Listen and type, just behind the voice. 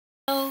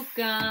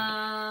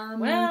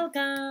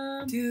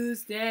Welcome.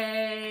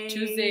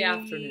 Tuesday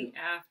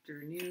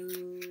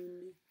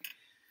afternoon.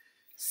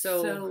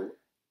 So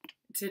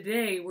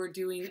today we're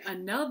doing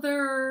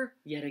another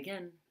yet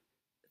again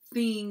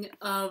thing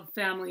of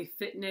family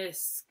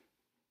fitness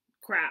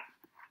crap.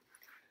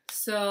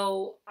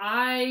 So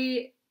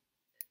I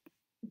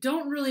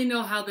don't really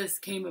know how this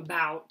came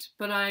about,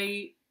 but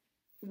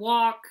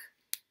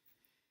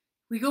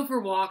we go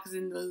for walks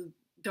in the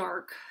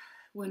dark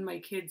when my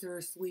kids are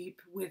asleep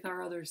with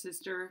our other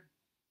sister.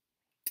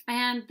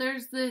 And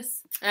there's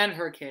this... And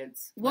her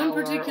kids. One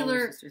particular... Our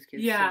older sister's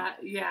kids yeah.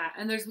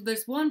 And there's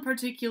this one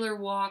particular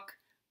walk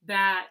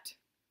that...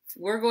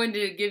 We're going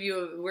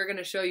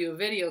to show you a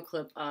video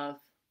clip of.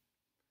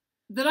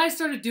 That I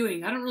started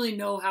doing. I don't really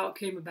know how it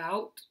came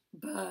about,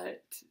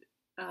 but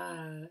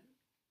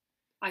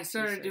I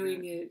started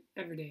doing it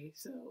every day.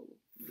 So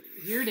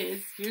here it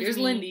is. Here's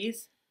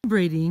Lindy's.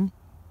 Celebrating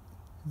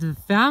the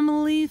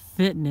Family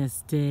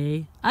Fitness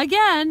Day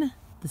again,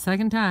 the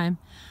second time.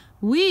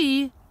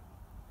 We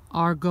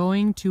are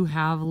going to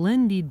have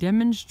Lindy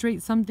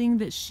demonstrate something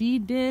that she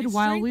did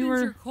while we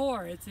were your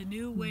core. It's a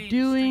new way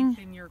doing to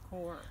strengthen your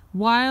core.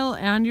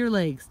 And your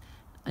legs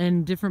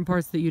and different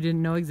parts that you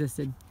didn't know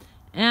existed.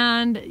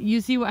 And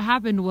you see what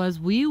happened was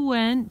we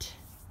went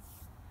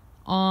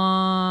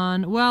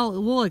on,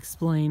 well, we'll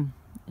explain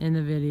in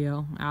the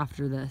video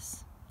after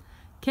this.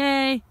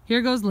 Okay,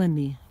 here goes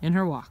Lindy in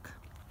her walk.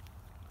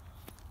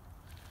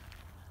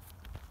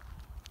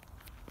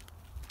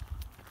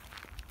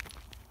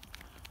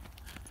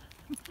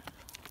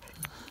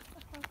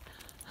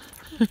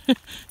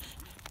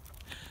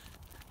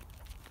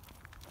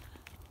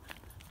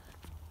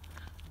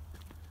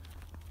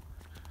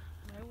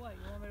 What, you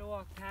want me to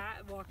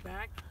walk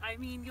back? I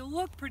mean, you'll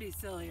look pretty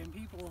silly and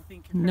people will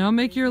think you're Now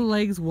make crazy. your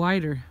legs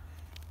wider.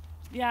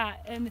 Yeah,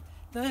 and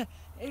it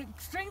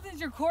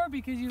strengthens your core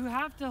because you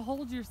have to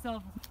hold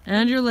yourself.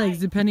 And your legs,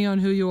 tight. depending on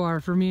who you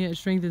are. For me, it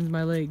strengthens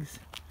my legs.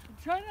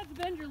 Try not to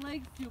bend your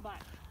legs too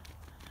much.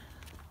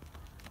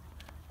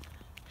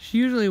 She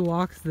usually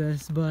walks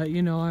this, but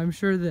you know, I'm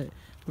sure that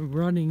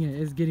running it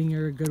is getting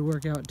her a good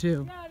workout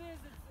too. Yeah, it is.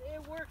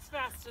 It works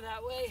faster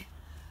that way.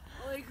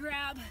 Holy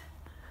crap.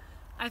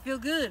 I feel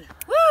good.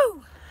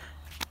 Woo!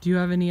 Do you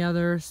have any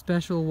other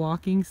special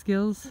walking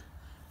skills?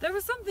 There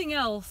was something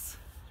else.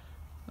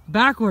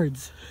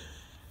 Backwards.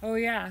 Oh,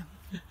 yeah.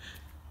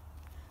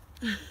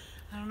 I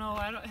don't know.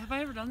 Have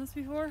I ever done this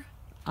before?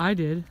 I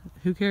did.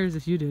 Who cares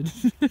if you did?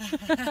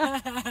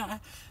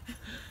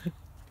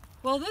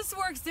 Well, this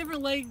works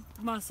different leg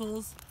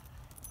muscles.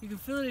 You can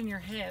feel it in your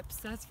hips,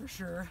 that's for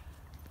sure.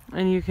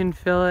 And you can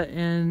feel it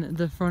in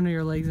the front of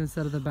your legs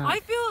instead of the back. I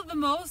feel it the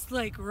most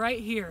like right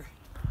here.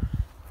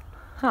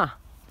 Huh.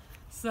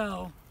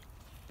 So.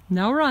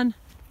 Now run.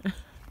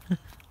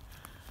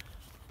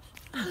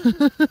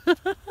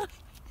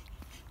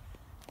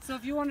 So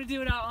if you want to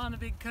do it out on a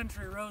big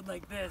country road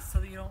like this so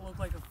that you don't look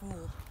like a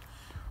fool,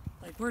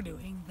 like we're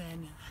doing,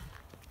 then...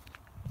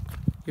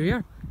 Here we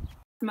are.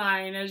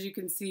 Mine, as you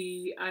can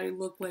see, I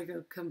look like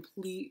a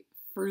complete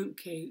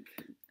fruitcake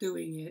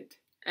doing it.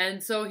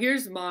 And so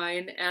here's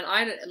mine, and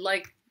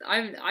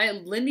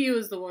Lindy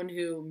was the one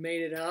who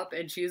made it up,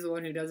 and she's the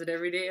one who does it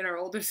every day, and our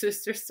older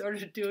sister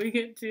started doing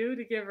it too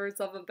to give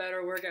herself a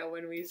better workout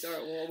when we start.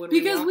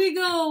 Because we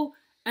go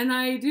and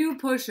I do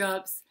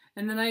push-ups,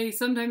 and then I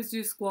sometimes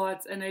do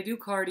squats, and I do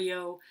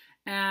cardio,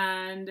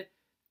 and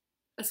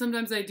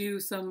sometimes I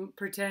do some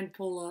pretend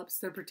pull-ups.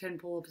 They're pretend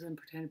pull-ups and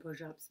pretend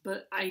push-ups,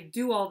 but I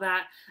do all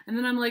that, and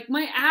then I'm like,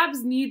 my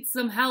abs need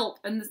some help,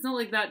 and it's not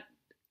like that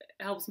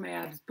helps my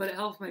abs, but it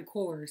helps my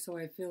core. So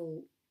I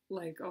feel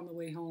like on the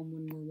way home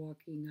when we're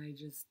walking, I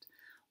just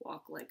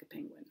walk like a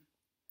penguin.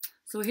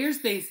 So here's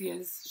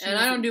Thasia's. And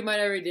I don't do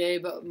mine every day,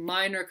 but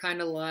mine are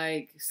kind of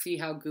like, see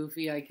how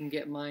goofy I can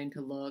get mine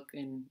to look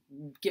and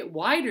get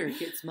wider,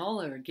 get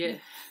smaller, get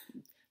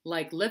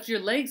like lift your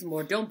legs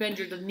more. Don't bend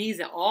your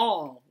knees at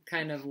all.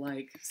 Kind of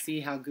like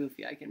see how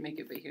goofy I can make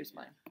it, but here's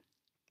mine.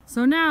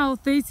 So now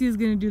Thacia is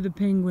going to do the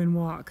penguin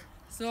walk.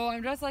 So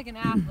I'm dressed like an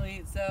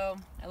athlete, so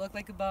I look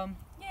like a bum.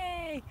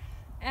 Yay!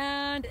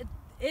 And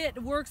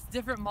it works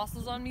different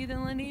muscles on me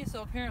than Lindy,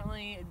 so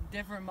apparently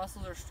different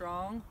muscles are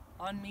strong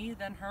on me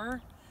than her.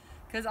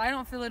 Because I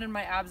don't feel it in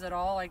my abs at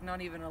all, like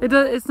not even a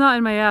little. It's not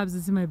in my abs,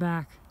 it's in my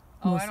back.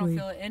 Oh, mostly. I don't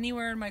feel it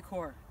anywhere in my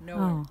core.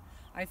 Nowhere. Oh.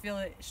 I feel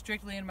it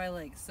strictly in my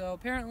legs. So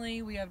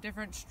apparently we have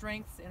different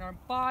strengths in our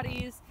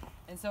bodies.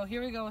 And so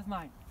here we go with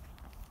mine.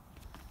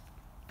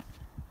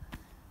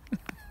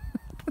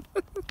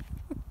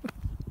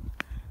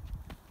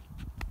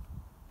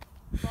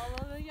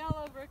 Follow the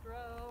yellow brick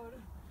road.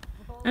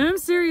 And I'm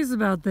serious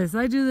about this.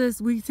 I do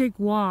this, we take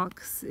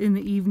walks in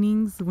the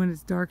evenings when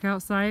it's dark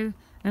outside,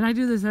 and I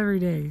do this every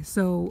day.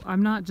 So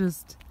I'm not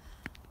just...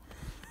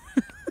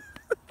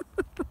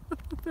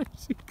 There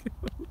she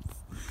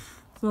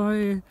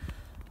goes.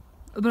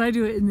 But I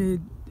do it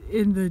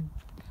in the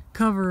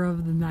cover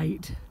of the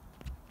night.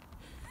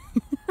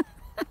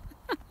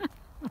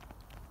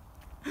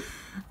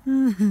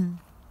 You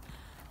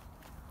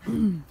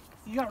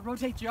gotta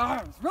rotate your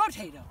arms.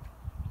 Rotate them.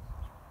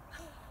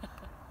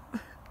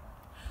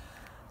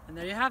 And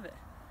there you have it.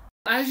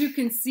 As you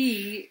can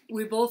see,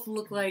 we both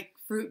look like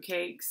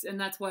fruitcakes, and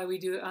that's why we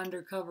do it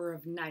under cover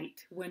of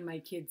night when my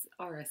kids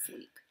are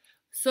asleep.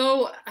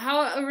 So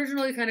how it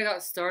originally kind of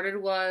got started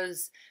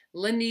was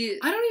Lindy.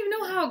 I don't even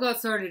know how it got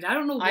started. I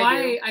don't know I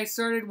why do. I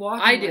started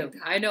walking. I do. Like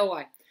that. I know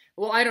why.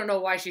 Well, I don't know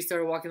why she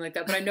started walking like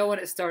that, but I know when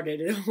it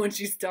started, when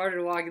she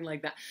started walking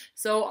like that.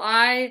 So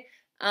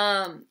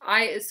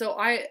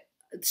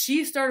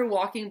she started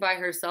walking by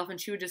herself, and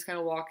she would just kind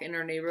of walk in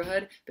our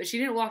neighborhood, but she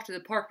didn't walk to the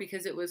park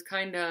because it was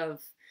kind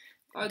of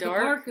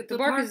dark. The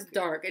park is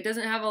dark. It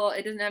doesn't have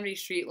any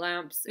street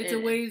lamps. It's a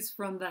ways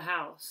from the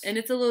house, and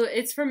it's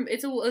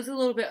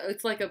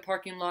like a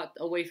parking lot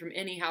away from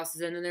any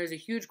houses, and then there's a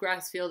huge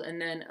grass field, and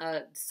then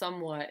a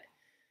somewhat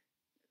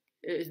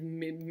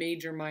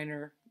major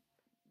minor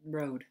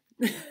road.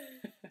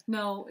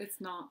 No,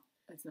 it's not.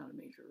 It's not a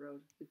major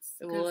road.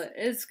 It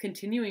is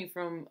continuing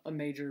from a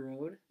major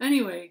road.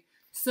 Anyway,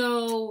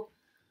 so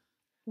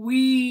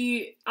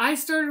I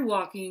started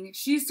walking.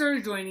 She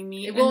started joining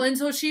me. Well, and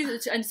so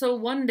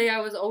one day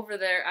I was over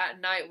there at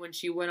night when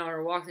she went on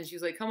her walks, and she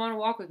was like, "Come on a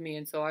walk with me."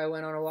 And so I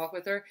went on a walk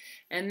with her,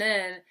 and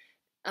then,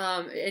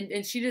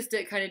 and she just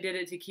did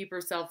it to keep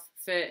herself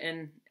fit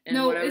and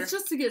no, whatever. it's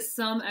just to get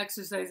some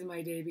exercise in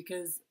my day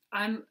because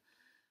I'm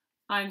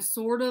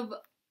sort of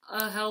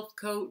a health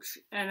coach,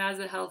 and as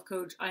a health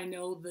coach, I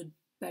know the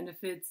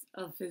benefits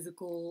of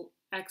physical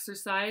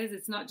exercise.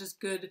 It's not just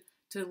good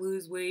to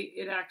lose weight,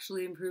 it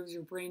actually improves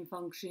your brain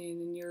function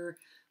and your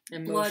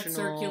blood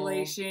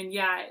circulation.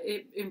 Yeah,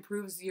 it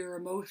improves your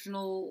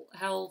emotional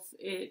health.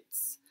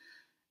 There's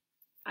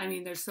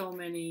so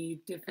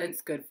many different...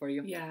 It's good for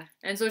you. Yeah.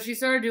 And so she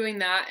started doing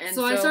that. And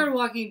so I started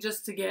walking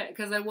just to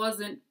because I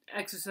wasn't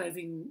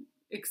exercising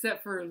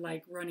except for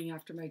like running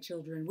after my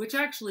children, which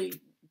actually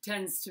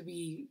tends to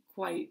be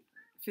quite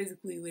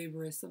physically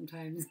laborious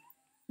sometimes.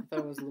 I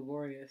thought it was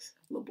laborious.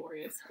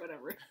 Laborious,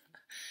 whatever.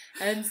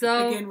 And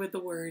so... Again with the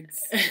words.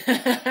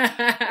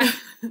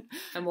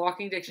 I'm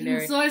walking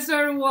dictionary. So I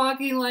started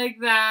walking like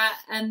that,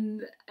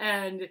 and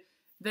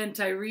then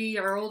Tyree,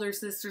 our older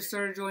sister,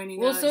 started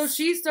joining us. Well, so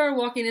she started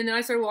walking, and then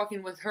I started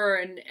walking with her,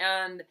 and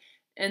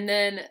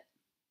then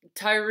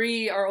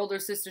Tyree, our older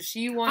sister,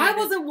 she wanted... I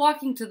wasn't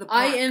walking to the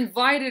park. I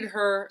invited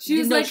her. She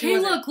was like, hey,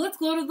 look, let's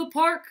go to the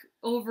park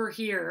over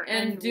here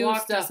and do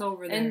walked stuff. us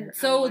over there. And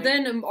so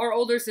then our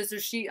older sister,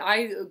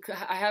 I'm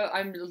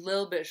a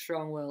little bit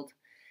strong-willed.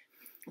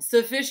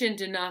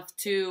 Sufficient enough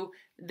to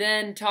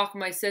then talk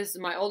my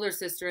older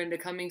sister into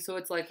coming. So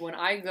it's like when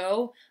I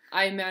go,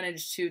 I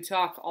manage to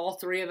talk all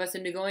three of us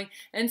into going.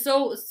 And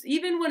so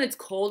even when it's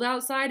cold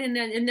outside, and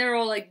they're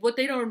all like, what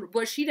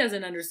she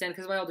doesn't understand,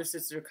 because my older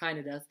sister kind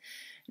of does,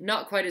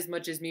 not quite as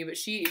much as me, but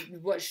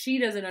what she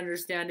doesn't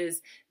understand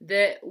is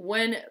that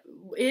when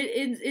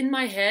it's in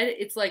my head,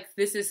 it's like,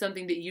 this is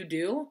something that you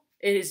do.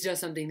 It is just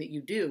something that you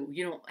do.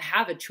 You don't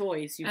have a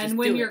choice. You just do it. And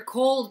when you're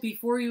cold,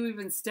 before you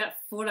even step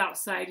foot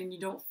outside and you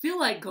don't feel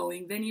like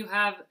going, then you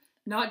have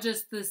not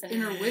just this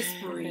inner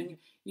whispering,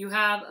 you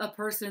have a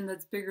person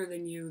that's bigger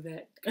than you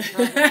that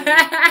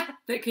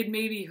could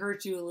maybe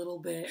hurt you a little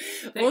bit.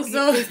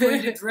 Is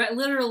going to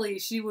literally,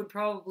 she would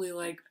probably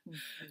like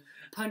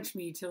punch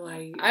me till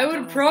I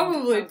would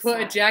probably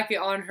put a jacket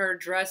on her,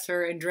 dress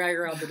her, and drag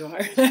her out the door.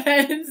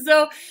 And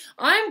so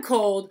I'm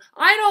cold.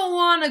 I don't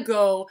want to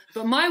go,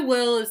 but my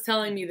will is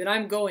telling me that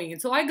I'm going.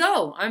 And so I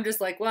go. I'm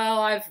just like, well,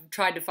 I've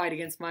tried to fight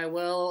against my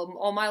will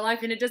all my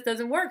life, and it just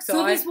doesn't work.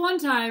 So this one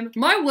time,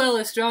 my will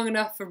is strong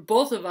enough for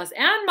both of us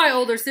and my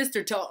older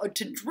sister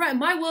to drag.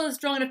 My will is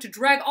strong enough to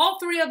drag all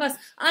three of us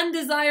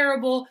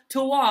undesirable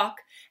to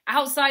walk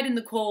outside in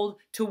the cold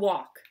to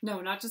walk. No,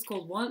 not just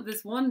cold.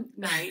 This one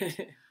night...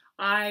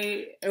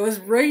 It was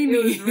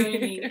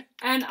raining.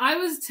 And I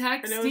was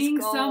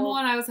texting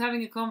someone. I was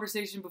having a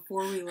conversation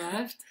before we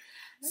left.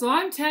 So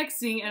I'm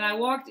texting, and I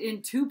walked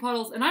in 2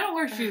 puddles, and I don't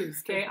wear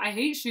shoes, okay? I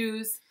hate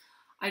shoes.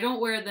 I don't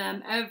wear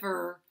them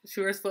ever.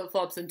 She wears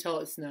flip-flops until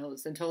it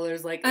snows, until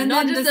there's like, and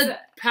not just a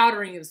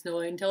powdering of snow,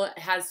 until it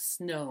has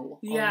snow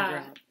on the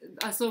ground.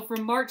 So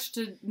from March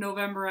to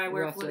November, I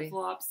wear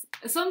flip-flops.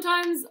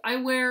 Sometimes I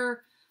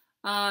wear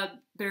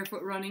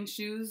barefoot running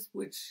shoes,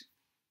 which...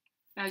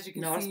 As you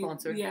can see, not a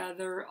sponsor. Yeah,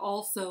 they're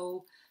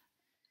also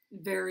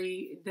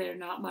they're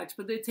not much,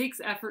 but it takes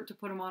effort to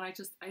put them on.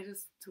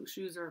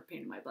 Shoes are a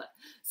pain in my butt.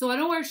 So I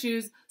don't wear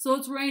shoes. So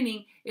it's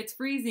raining, it's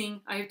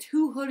freezing. I have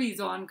 2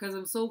 hoodies on because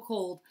I'm so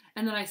cold.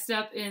 And then I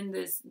step in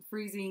this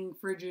freezing,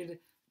 frigid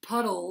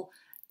puddle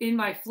in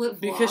my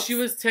flip-flops. Because she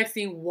was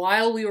texting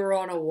while we were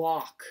on a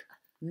walk.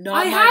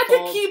 I had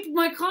to keep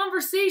my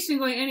conversation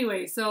going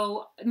anyway.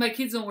 So my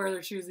kids don't wear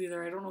their shoes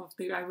either. I don't know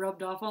if I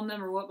rubbed off on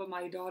them or what, but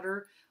my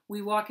daughter... We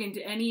walk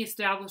into any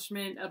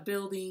establishment, a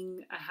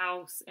building, a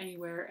house,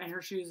 anywhere, and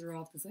her shoes are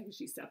off the second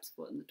she steps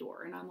foot in the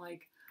door. And I'm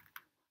like,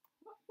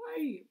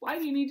 why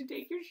do you need to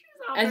take your shoes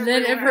off? And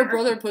then if her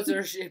brother puts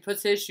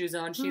his shoes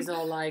on, she's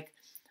all like,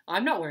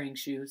 I'm not wearing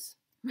shoes.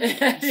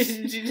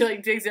 She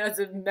like takes it as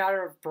a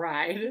matter of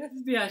pride.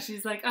 Yeah,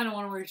 she's like, I don't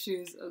want to wear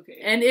shoes. Okay.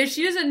 And if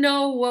she doesn't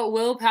know what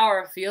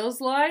willpower feels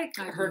like,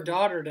 I her do.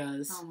 daughter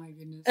does. Oh my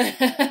goodness.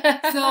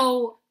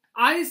 So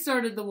I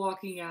started the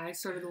walking. Yeah, I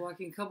started the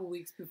walking a couple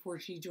weeks before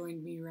she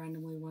joined me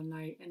randomly one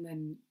night, and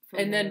then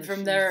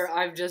from there,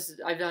 I've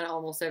done it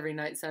almost every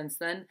night since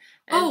then.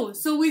 And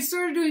so we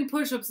started doing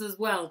push-ups as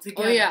well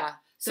together. Oh yeah.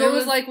 So There it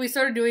was was- like we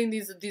started doing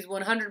these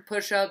 100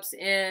 push-ups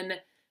in.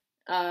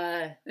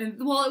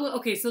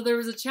 Okay, so there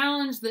was a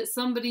challenge that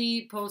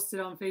somebody posted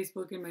on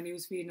Facebook in my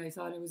newsfeed, and I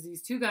saw it was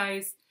these two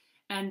guys,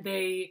 and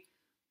they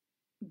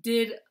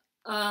did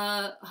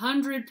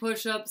 100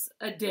 push-ups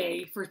a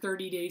day for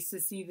 30 days to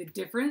see the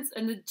difference,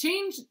 and the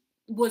change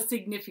was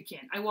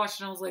significant. I watched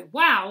it and I was like,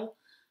 wow,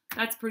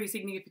 that's pretty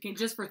significant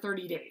just for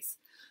 30 days.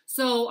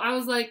 So I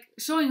was like,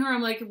 showing her,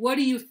 I'm like, what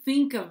do you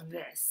think of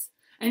this?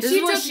 And This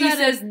is what took she that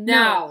says as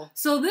now. no.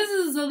 So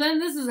then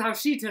this is how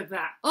she took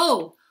that.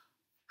 Oh,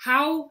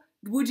 how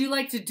would you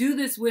like to do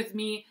this with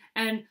me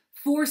and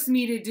force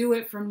me to do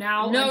it from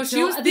now No, until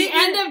she was the thinking-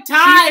 end of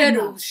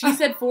time? She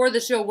said for the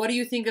show. What do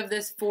you think of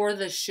this for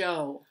the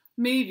show?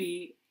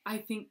 Maybe.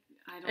 I don't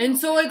And know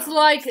so if I it's know.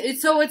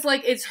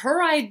 like it's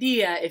her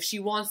idea if she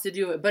wants to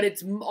do it, but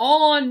it's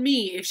all on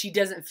me if she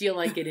doesn't feel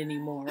like it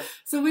anymore.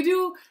 So we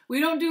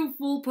don't do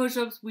full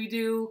push-ups. We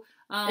do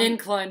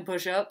Incline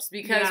push-ups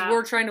because Yeah.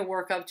 we're trying to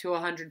work up to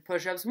 100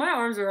 push-ups. My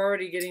arms are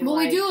already getting well,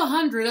 like we do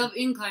 100 of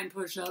incline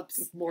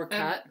push-ups more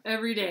cut,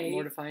 every day.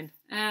 more defined.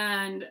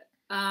 And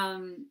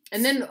And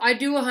then I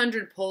do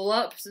 100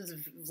 pull-ups,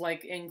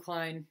 like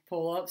incline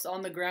pull-ups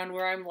on the ground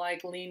where I'm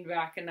like leaned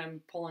back and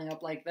I'm pulling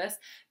up like this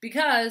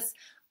because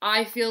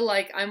I feel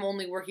like I'm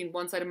only working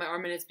one side of my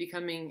arm and it's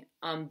becoming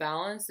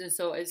unbalanced. And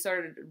so it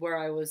started where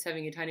I was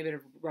having a tiny bit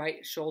of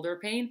right shoulder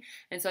pain.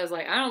 And so I was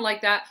like, I don't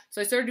like that.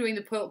 So I started doing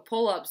the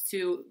pull-ups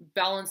to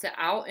balance it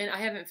out and I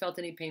haven't felt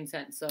any pain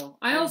since. So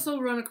I also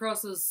run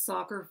across a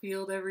soccer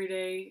field every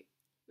day,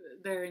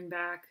 there and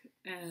back,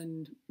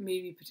 and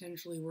maybe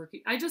potentially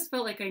working. I just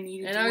felt like I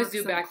needed and to I always work do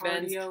some back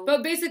bends. cardio.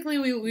 But basically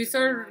we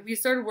Keep it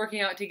started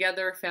working out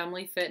together,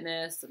 family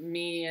fitness,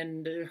 me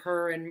and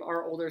her and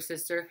our older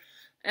sister.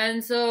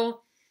 And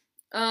so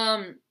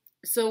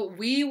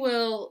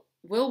we'll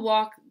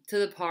walk to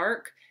the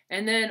park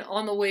and then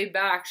on the way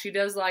back she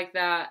does like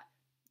that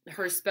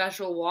her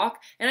special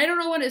walk. And I don't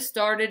know when it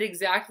started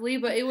exactly,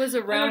 but it was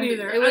around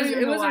either. it I don't was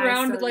even it know was why I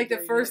around started like the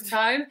doing first it.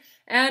 time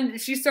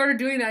and she started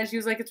doing that and she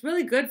was like it's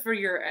really good for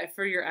your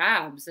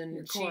abs and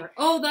Your core.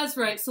 Oh, that's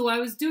right. So I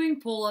was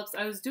doing pull-ups,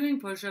 I was doing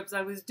push-ups,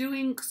 I was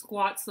doing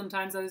squats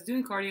sometimes, I was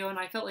doing cardio, and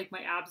I felt like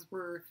my abs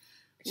were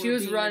she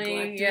was being running,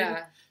 neglected.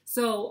 yeah.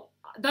 So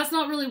that's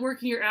not really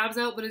working your abs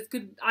out, but it's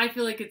good. I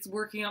feel like it's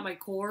working out my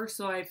core,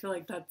 so I feel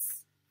like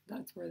that's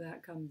where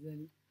that comes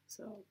in.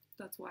 So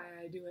that's why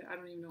I do it. I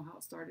don't even know how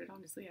it started.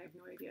 Honestly, I have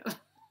no idea.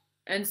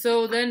 And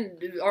so then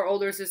our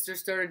older sister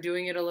started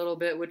doing it a little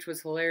bit, which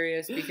was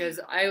hilarious because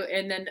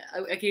then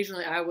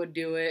occasionally I would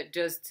do it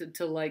just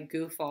to like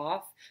goof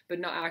off, but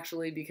not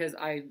actually because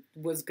I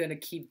was going to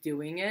keep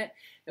doing it.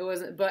 It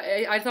wasn't, but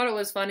I thought it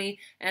was funny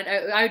and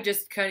I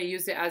just kind of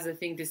used it as a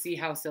thing to see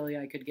how silly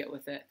I could get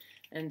with it.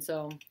 And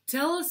so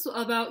Tell us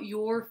about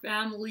your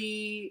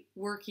family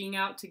working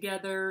out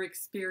together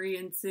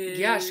experiences.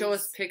 yeah, show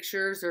us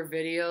pictures or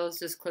videos,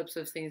 just clips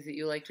of things that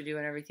you like to do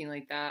and everything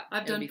like that.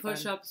 I've It'll done be fun.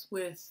 push-ups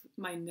with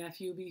my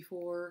nephew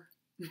before.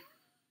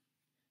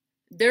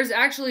 There's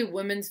actually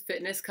women's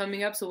fitness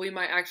coming up, so we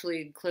might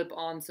actually clip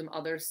on some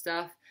other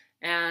stuff,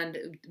 and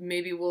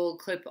maybe we'll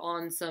clip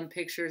on some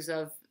pictures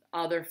of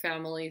other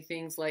family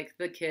things like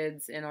the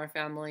kids in our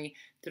family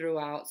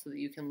throughout so that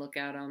you can look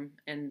at them,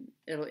 and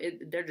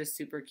they're just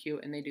super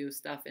cute and they do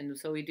stuff, and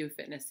so we do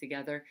fitness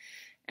together.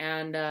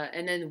 And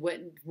then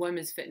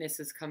women's fitness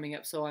is coming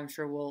up, so I'm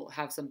sure we'll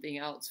have something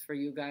else for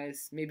you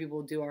guys. Maybe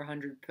we'll do our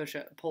 100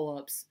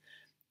 pull-ups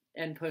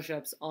and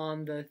push-ups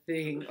on the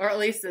thing, or at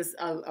least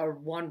a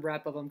one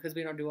rep of them, because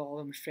we don't do all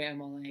of them straight.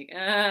 I'm all like,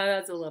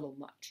 that's a little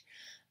much.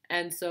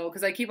 And so,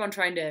 because I keep on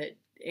trying to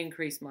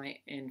increase my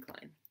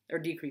incline, or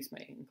decrease my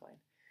incline.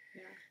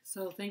 Yeah.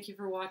 So thank you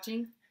for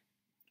watching.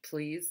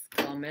 Please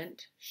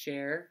comment,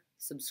 share,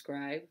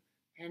 subscribe,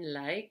 and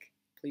like.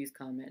 Please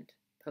comment,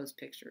 post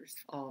pictures,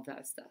 all of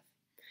that stuff.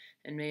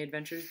 And may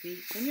adventures be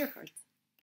in your cards.